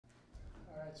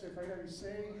right, so if I got you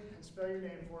say and spell your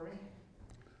name for me.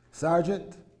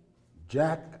 Sergeant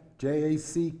Jack,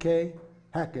 J-A-C-K,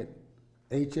 Hackett,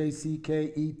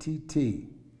 H-A-C-K-E-T-T.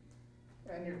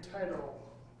 And your title?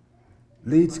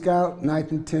 Lead Scout,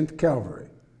 9th and 10th Cavalry.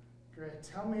 Great.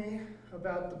 Tell me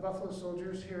about the Buffalo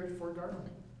Soldiers here at Fort Garland.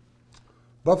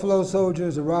 Buffalo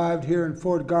Soldiers arrived here in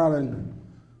Fort Garland,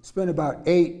 spent about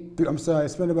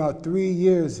 3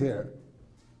 years here.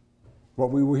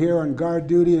 We were here on guard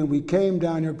duty, and we came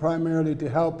down here primarily to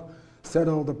help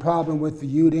settle the problem with the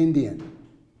Ute Indian.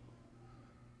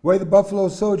 The way the Buffalo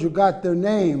Soldier got their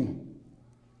name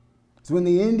is when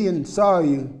the Indian saw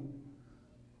you,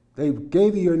 they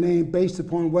gave you your name based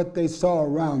upon what they saw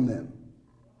around them.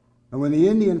 And when the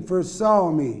Indian first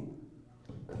saw me,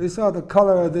 they saw the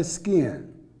color of the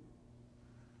skin.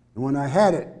 And when I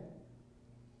had it,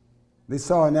 they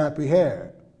saw a nappy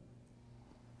hair.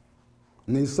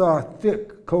 And they saw a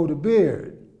thick coat of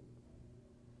beard.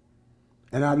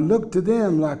 And I looked to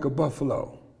them like a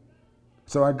buffalo.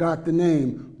 So I got the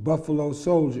name Buffalo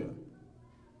Soldier.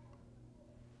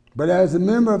 But as a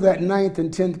member of that 9th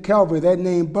and 10th Cavalry, that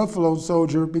name Buffalo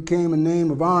Soldier became a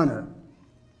name of honor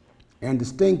and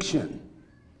distinction.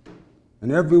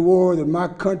 In every war that my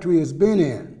country has been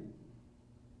in,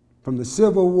 from the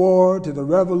Civil War to the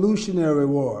Revolutionary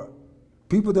War,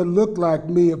 people that look like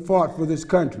me have fought for this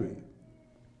country.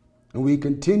 And we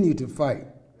continue to fight.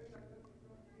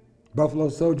 Buffalo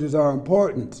Soldiers are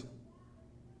important.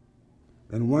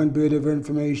 And one bit of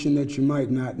information that you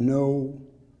might not know,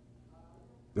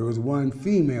 there was one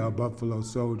female Buffalo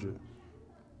Soldier.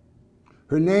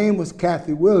 Her name was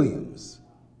Kathy Williams.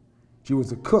 She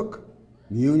was a cook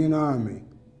in the Union Army.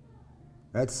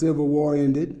 That Civil War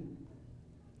ended.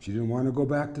 She didn't want to go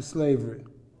back to slavery.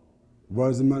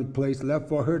 Wasn't much place left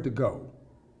for her to go.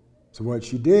 So what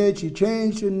she did, she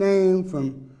changed her name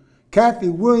from Kathy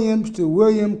Williams to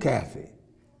William Kathy.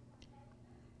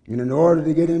 And in order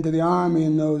to get into the Army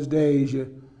in those days,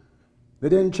 they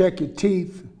didn't check your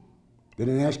teeth. They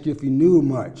didn't ask you if you knew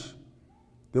much.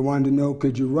 They wanted to know,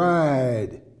 could you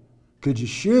ride? Could you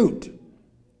shoot?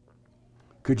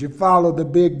 Could you follow the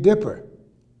Big Dipper?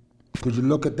 Could you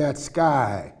look at that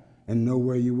sky and know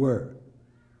where you were?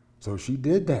 So she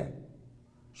did that.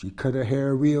 She cut her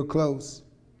hair real close,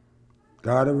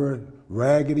 got her a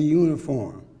raggedy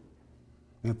uniform,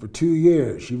 and for 2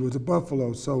 years she was a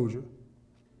Buffalo Soldier.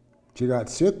 She got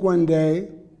sick one day,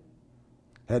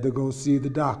 had to go see the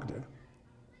doctor,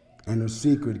 and her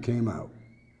secret came out.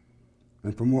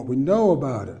 And from what we know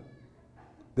about her,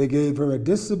 they gave her a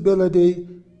disability,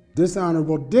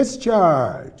 dishonorable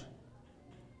discharge,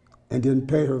 and didn't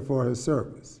pay her for her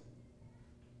service.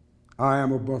 I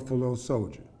am a Buffalo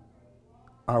Soldier.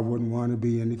 I wouldn't want to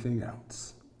be anything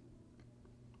else.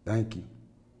 Thank you.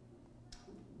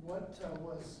 What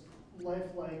was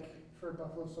life like for a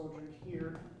Buffalo Soldier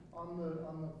here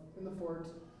in the fort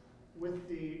with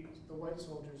the white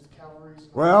soldiers, the cavalry?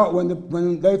 Well,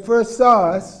 when they first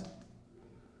saw us,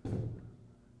 there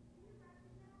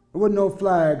wasn't no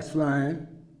flags flying,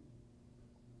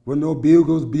 wasn't no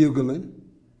bugles bugling.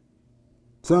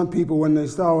 Some people, when they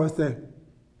saw us, they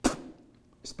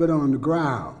spit on the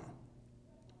ground.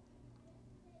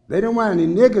 They didn't want any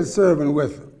niggas serving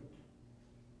with them.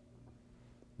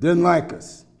 Didn't like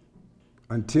us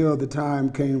until the time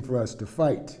came for us to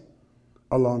fight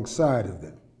alongside of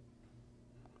them.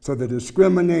 So the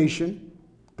discrimination,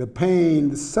 the pain,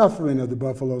 the suffering of the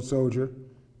Buffalo Soldier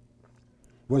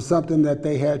was something that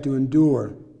they had to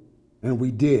endure, and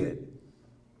we did.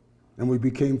 And we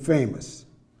became famous,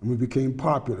 and we became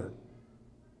popular,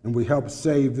 and we helped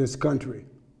save this country.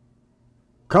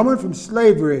 Coming from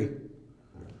slavery,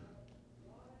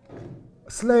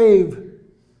 a slave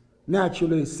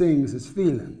naturally sings his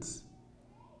feelings.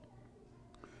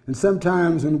 And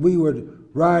sometimes when we would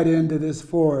ride into this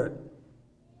fort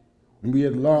and we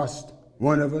had lost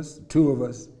one of us, two of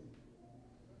us,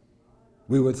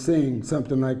 we would sing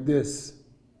something like this,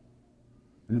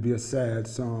 and it'd be a sad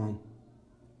song.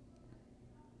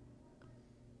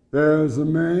 There's a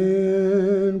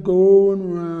man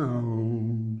going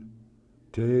round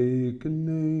taking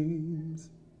names.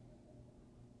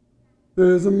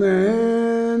 There's a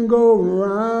man going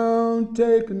around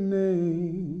taking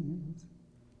names,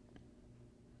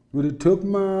 but he took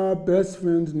my best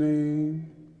friend's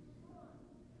name,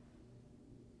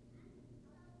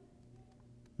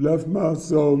 left my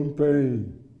soul in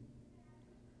pain.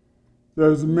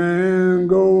 There's a man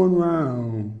going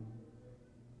round,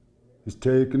 he's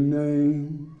taking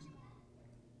names.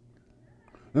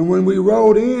 And when we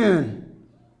rode in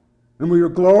and we were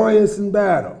glorious in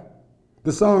battle,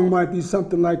 the song might be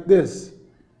something like this.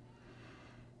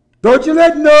 Don't you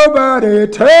let nobody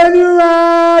turn you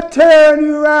around, turn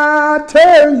you around,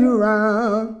 turn you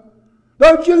around.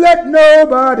 Don't you let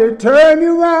nobody turn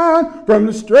you around from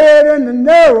the straight and the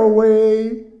narrow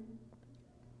way.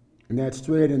 And that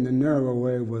straight and the narrow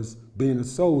way was being a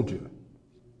soldier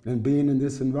and being in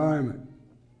this environment.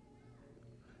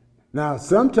 Now,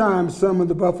 sometimes some of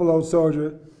the Buffalo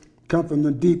Soldiers come from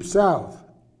the deep South,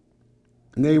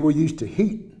 and they were used to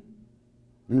heat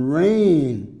and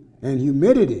rain and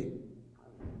humidity,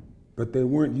 but they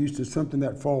weren't used to something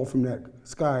that falls from that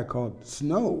sky called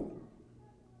snow.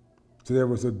 So there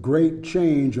was a great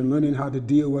change in learning how to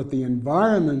deal with the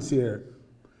environments here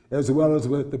as well as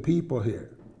with the people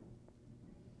here.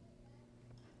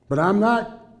 But I'm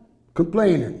not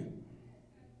complaining.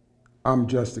 I'm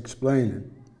just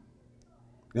explaining.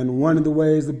 And one of the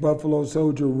ways the Buffalo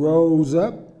Soldier rose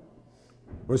up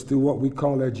was through what we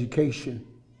call education.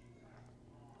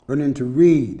 Learning to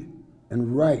read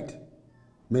and write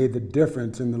made the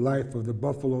difference in the life of the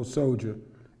Buffalo Soldier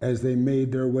as they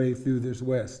made their way through this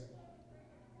West.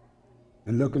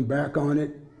 And looking back on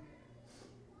it,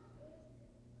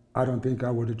 I don't think I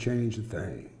would have changed a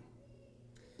thing.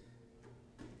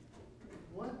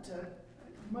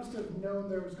 You must have known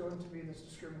there was going to be this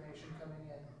discrimination coming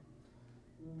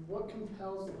in. What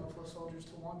compels the Buffalo Soldiers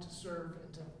to want to serve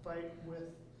and to fight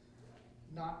with,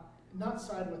 not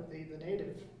side with the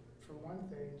native, for one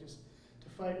thing, just to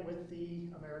fight with the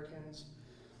Americans,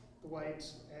 the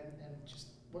whites, and just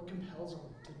what compels them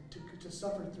to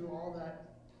suffer through all that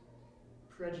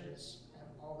prejudice and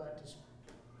all that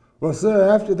Well, sir,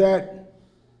 after that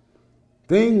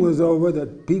thing was over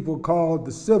that people called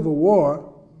the Civil War,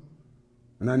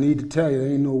 and I need to tell you, there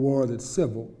ain't no war that's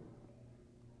civil.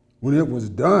 When it was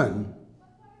done,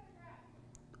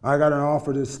 I got an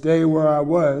offer to stay where I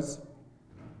was,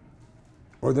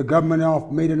 or the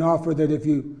government made an offer that if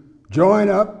you join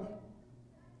up,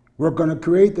 we're going to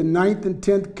create the 9th and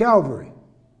 10th Cavalry,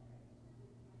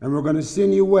 and we're going to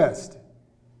send you west.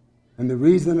 And the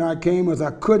reason I came was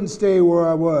I couldn't stay where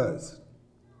I was.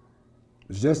 It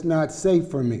was just not safe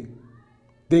for me.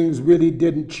 Things really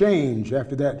didn't change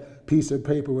after that piece of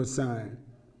paper was signed.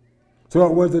 So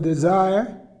it was a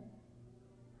desire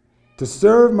to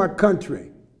serve my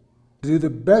country, to do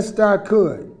the best I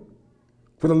could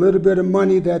for the little bit of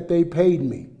money that they paid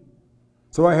me.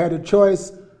 So I had a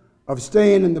choice of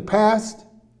staying in the past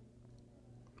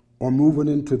or moving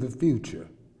into the future.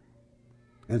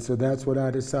 And so that's what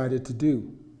I decided to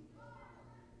do.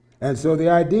 And so the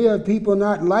idea of people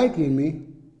not liking me,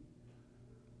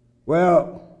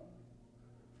 well,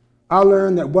 I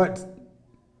learned that what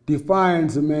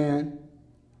defines a man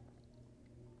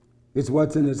is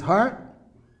what's in his heart,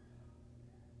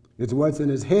 it's what's in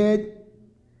his head,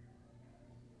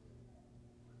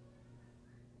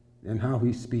 and how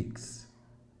he speaks.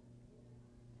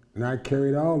 And I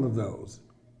carried all of those.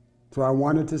 So I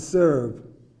wanted to serve.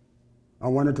 I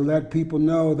wanted to let people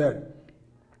know that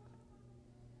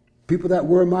people that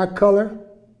were my color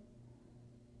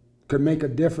could make a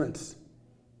difference.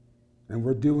 And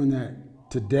we're doing that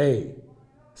today,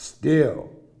 still.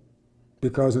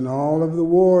 Because in all of the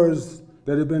wars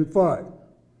that have been fought,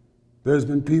 there's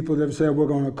been people that have said we're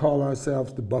going to call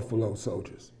ourselves the Buffalo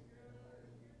Soldiers.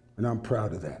 And I'm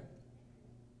proud of that.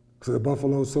 So the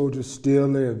Buffalo Soldier still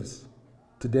lives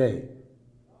today.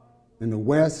 In the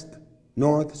West,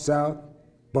 North, South,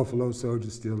 Buffalo Soldier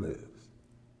still lives.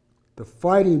 The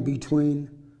fighting between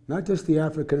not just the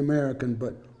African American,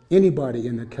 but anybody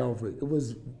in the cavalry, it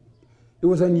was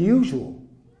unusual.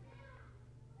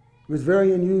 It was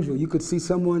very unusual. You could see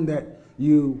someone that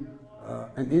you,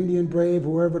 an Indian brave,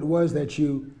 whoever it was, that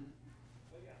you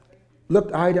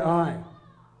looked eye to eye,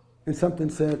 and something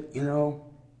said, you know,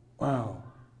 wow,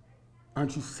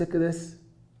 aren't you sick of this?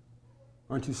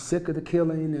 Aren't you sick of the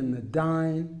killing and the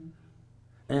dying?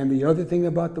 And the other thing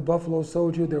about the Buffalo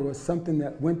Soldier, there was something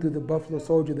that went through the Buffalo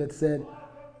Soldier that said,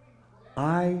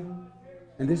 and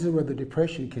this is where the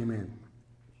depression came in,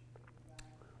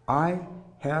 I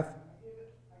have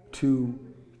to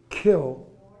kill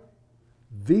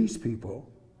these people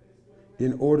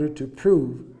in order to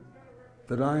prove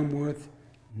that I'm worth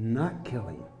not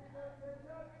killing.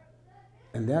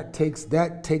 And that takes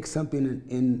something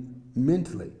in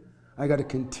mentally. I got to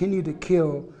continue to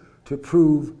kill to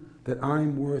prove that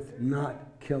I'm worth not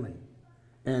killing.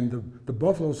 And the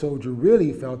Buffalo Soldier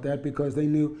really felt that because they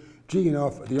knew, gee, you know,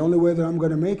 if the only way that I'm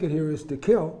going to make it here is to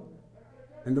kill.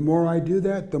 And the more I do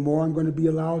that, the more I'm going to be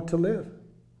allowed to live.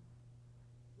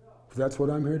 So that's what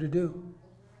I'm here to do.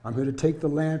 I'm here to take the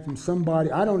land from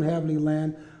somebody. I don't have any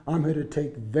land. I'm here to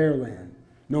take their land,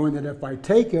 knowing that if I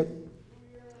take it,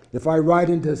 if I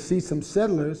ride in to see some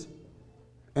settlers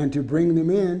and to bring them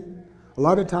in, a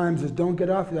lot of times is don't get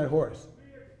off that horse.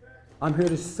 I'm here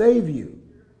to save you,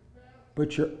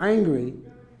 but you're angry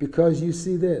because you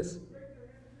see this.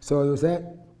 So it was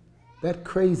that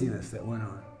craziness that went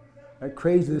on, that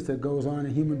craziness that goes on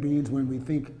in human beings when we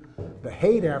think the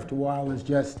hate after a while is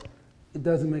just, it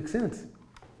doesn't make sense.